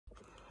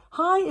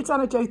Hi, it's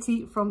Anna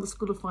Jyoti from the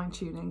School of Fine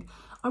Tuning.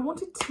 I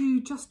wanted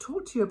to just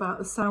talk to you about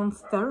the sound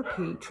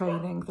therapy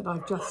training that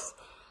I've just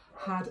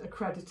had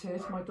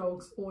accredited. My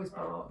dogs always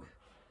bark.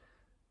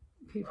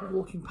 People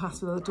walking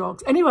past with other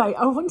dogs. Anyway,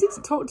 I wanted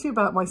to talk to you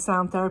about my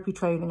sound therapy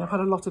training. I've had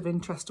a lot of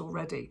interest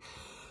already.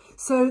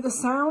 So the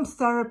sound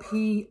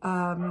therapy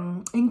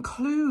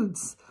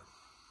includes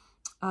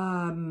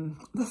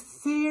the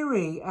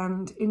theory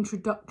and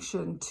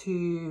introduction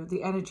to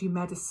the energy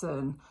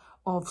medicine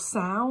of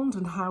sound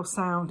and how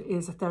sound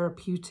is a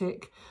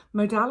therapeutic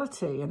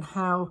modality and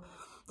how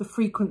the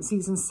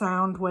frequencies and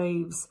sound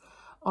waves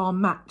are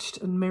matched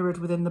and mirrored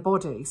within the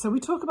body. So we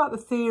talk about the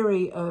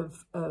theory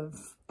of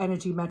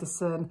energy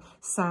medicine,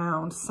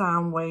 sound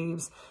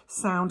waves,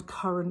 sound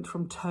current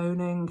from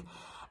toning.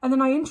 And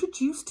then I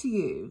introduce to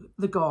you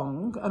the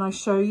gong, and I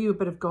show you a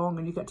bit of gong,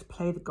 and you get to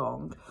play the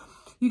gong.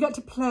 You get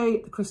to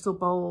play the crystal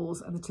bowls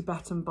and the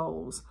Tibetan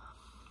bowls.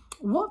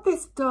 What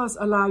this does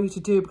allow you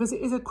to do, because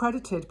it is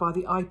accredited by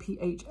the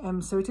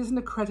IPHM, so it is an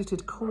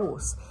accredited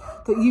course,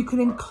 that you can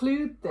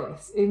include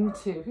this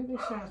into, who are they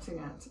shouting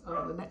at?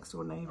 Oh, the next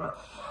door neighbour.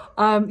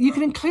 You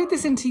can include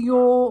this into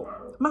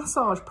your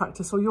massage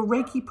practice or your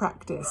Reiki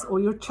practice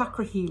or your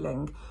chakra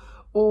healing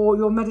or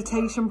your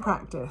meditation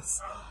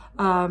practice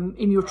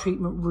in your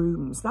treatment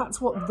rooms.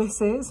 That's what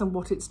this is and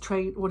what it's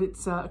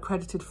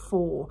accredited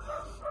for.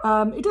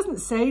 It doesn't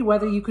say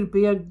whether you could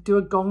do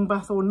a gong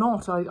bath or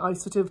not. I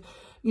sort of,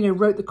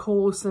 wrote the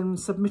course and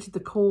submitted the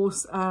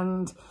course,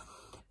 and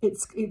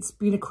it's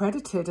been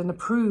accredited and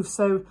approved.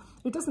 So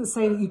it doesn't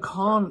say that you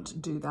can't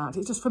do that.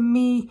 It's just for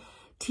me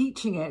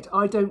teaching it,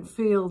 I don't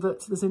feel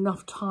that there's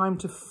enough time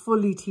to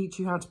fully teach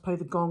you how to play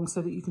the gong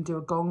so that you can do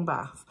a gong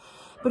bath.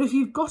 But if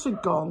you've got a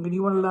gong and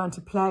you want to learn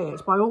to play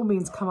it, by all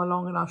means come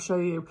along and I'll show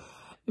you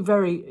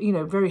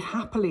very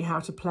happily how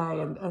to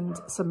play and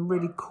some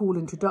really cool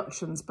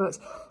introductions. But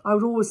I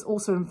would always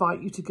also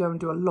invite you to go and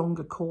do a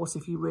longer course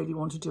if you really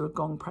want to do a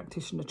gong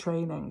practitioner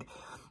training.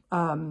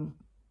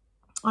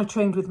 I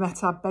trained with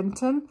Mehtab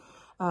Benton.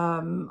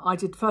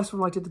 First of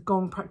all, I did the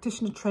gong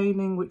practitioner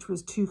training, which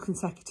was 2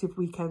 consecutive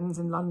weekends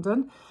in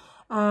London.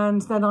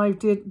 And then I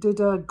did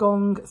a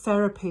gong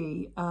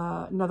therapy,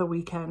 another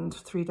weekend,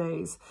 3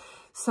 days.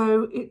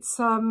 So it's,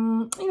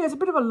 it's a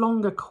bit of a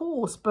longer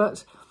course,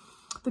 but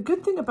the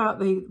good thing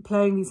about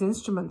playing these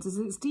instruments is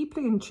it's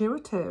deeply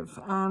intuitive,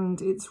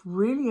 and it's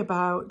really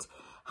about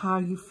how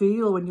you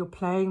feel when you're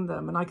playing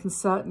them. And I can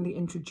certainly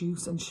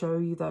introduce and show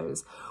you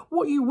those.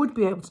 What you would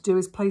be able to do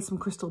is play some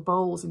crystal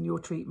bowls in your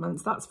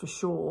treatments, that's for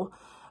sure,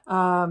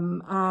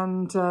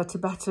 and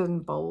Tibetan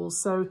bowls.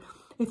 So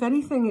if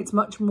anything, it's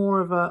much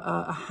more of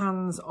a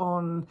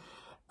hands-on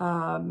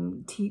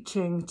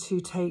teaching to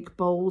take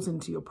bowls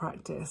into your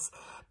practice.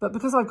 But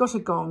because I've got a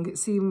gong, it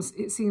seems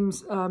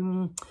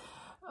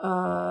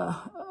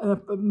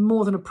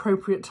more than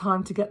appropriate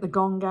time to get the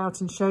gong out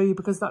and show you,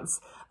 because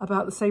that's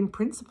about the same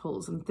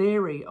principles and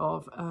theory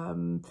of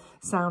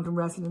sound and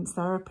resonance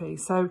therapy.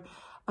 So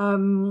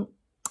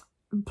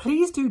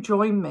please do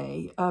join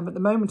me. At the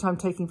moment, I'm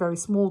taking very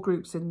small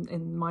groups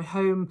in my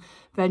home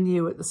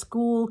venue at the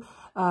school.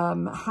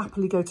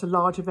 Happily go to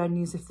larger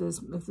venues if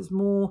there's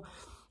more.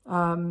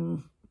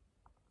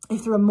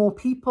 If there are more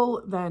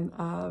people, then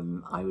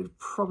I would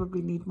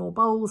probably need more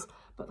bowls,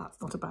 but that's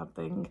not a bad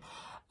thing.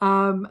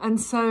 And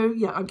so,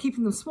 yeah, I'm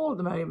keeping them small at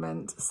the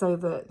moment so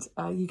that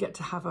you get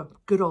to have a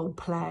good old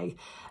play,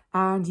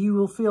 and you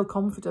will feel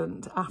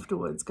confident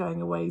afterwards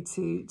going away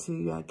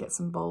to get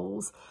some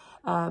bowls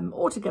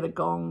or to get a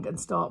gong and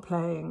start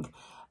playing.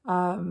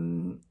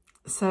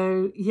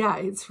 So yeah,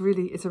 it's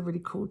a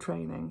really cool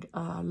training.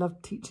 I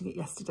loved teaching it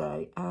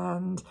yesterday.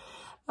 And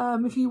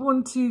if you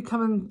want to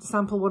come and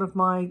sample one of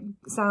my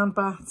sound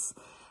baths,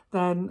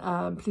 then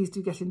please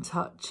do get in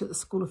touch at the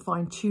School of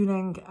Fine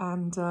Tuning,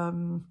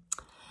 and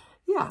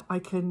yeah, I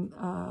can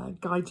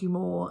guide you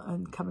more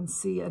and come and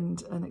see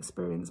and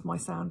experience my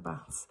sound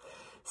baths.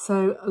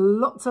 So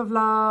lots of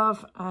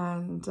love.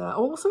 And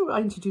also I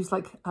introduced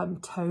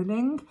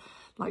toning,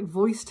 like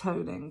voice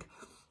toning,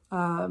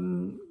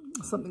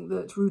 something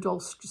that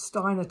Rudolf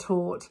Steiner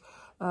taught.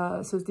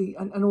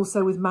 And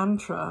also with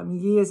mantra,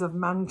 years of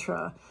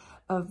mantra,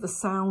 of the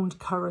sound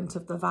current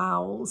of the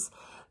vowels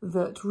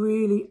that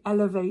really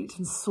elevate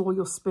and soar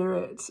your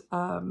spirit.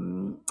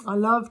 I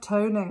love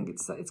toning.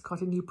 It's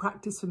quite a new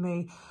practice for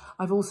me.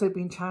 I've also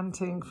been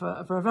chanting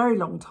for a very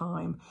long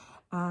time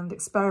and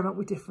experiment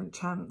with different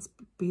chants,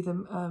 be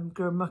them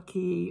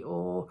Gurmukhi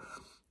or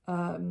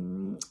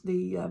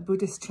the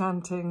Buddhist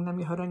chanting,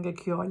 Nam-myoho Renge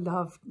Kyo. I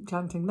love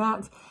chanting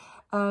that.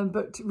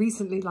 But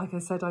recently, like I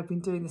said, I've been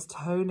doing this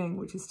toning,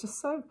 which is just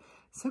so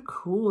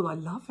cool. I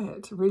love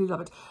it, really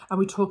love it. And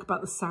we talk about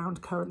the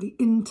sound current, the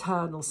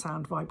internal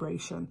sound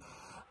vibration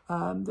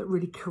that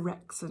really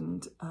corrects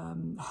and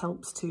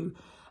helps to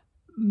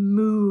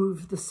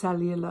move the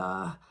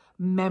cellular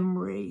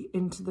memory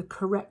into the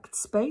correct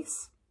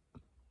space.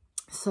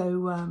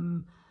 So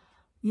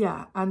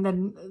yeah, and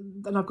then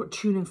I've got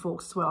tuning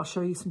forks as well. I'll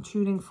show you some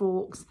tuning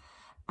forks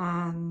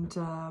and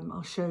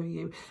I'll show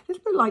you. A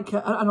little bit like,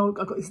 and I've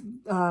got this,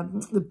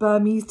 the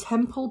Burmese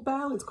temple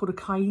bell. It's called a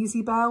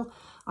Kaisi bell.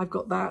 I've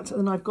got that, and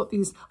then I've got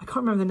these, I can't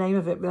remember the name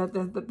of it, but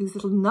they're these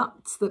little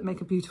nuts that make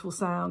a beautiful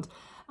sound.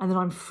 And then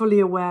I'm fully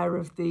aware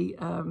of the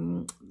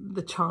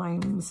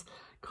chimes.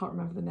 Can't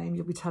remember the name.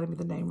 You'll be telling me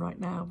the name right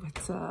now,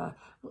 but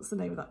what's the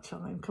name of that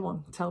chime? Come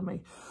on, tell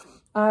me.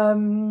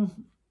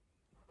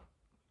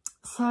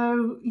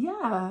 So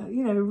yeah,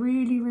 you know,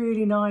 really,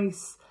 really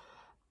nice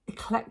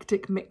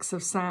eclectic mix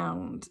of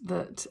sound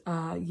that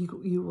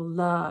you will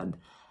learn,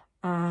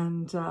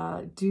 and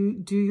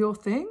do your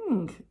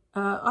thing.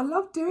 I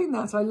love doing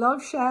that. I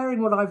love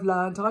sharing what I've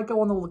learned. I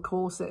go on all the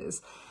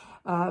courses,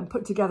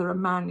 put together a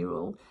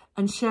manual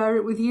and share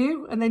it with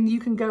you, and then you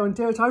can go and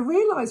do it. I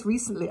realised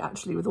recently,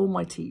 actually, with all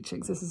my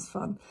teachings, this is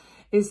fun,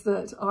 is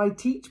that I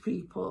teach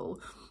people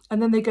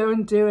and then they go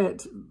and do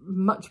it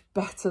much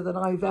better than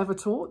I've ever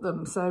taught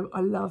them. So I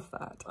love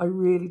that. I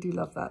really do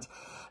love that.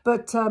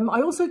 But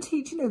I also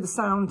teach, you know, the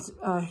sound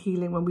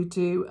healing when we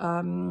do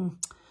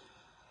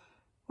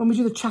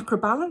the chakra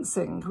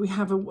balancing. We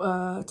have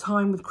a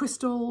time with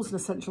crystals and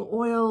essential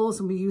oils,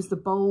 and we use the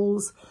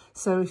bowls.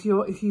 So if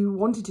you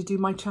wanted to do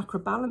my chakra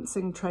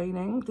balancing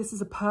training, this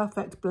is a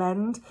perfect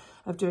blend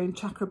of doing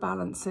chakra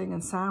balancing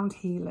and sound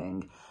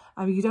healing.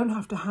 I mean, you don't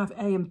have to have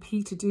A and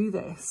P to do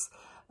this.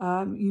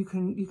 You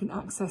can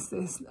access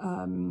this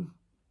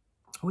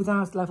with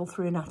our level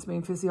 3 anatomy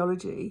and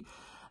physiology,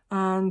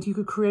 and you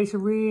could create a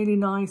really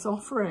nice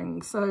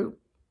offering. So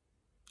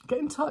get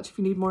in touch if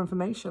you need more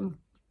information.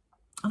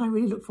 And I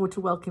really look forward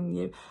to welcoming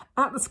you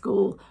at the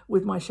school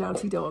with my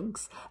shouty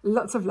dogs.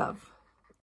 Lots of love.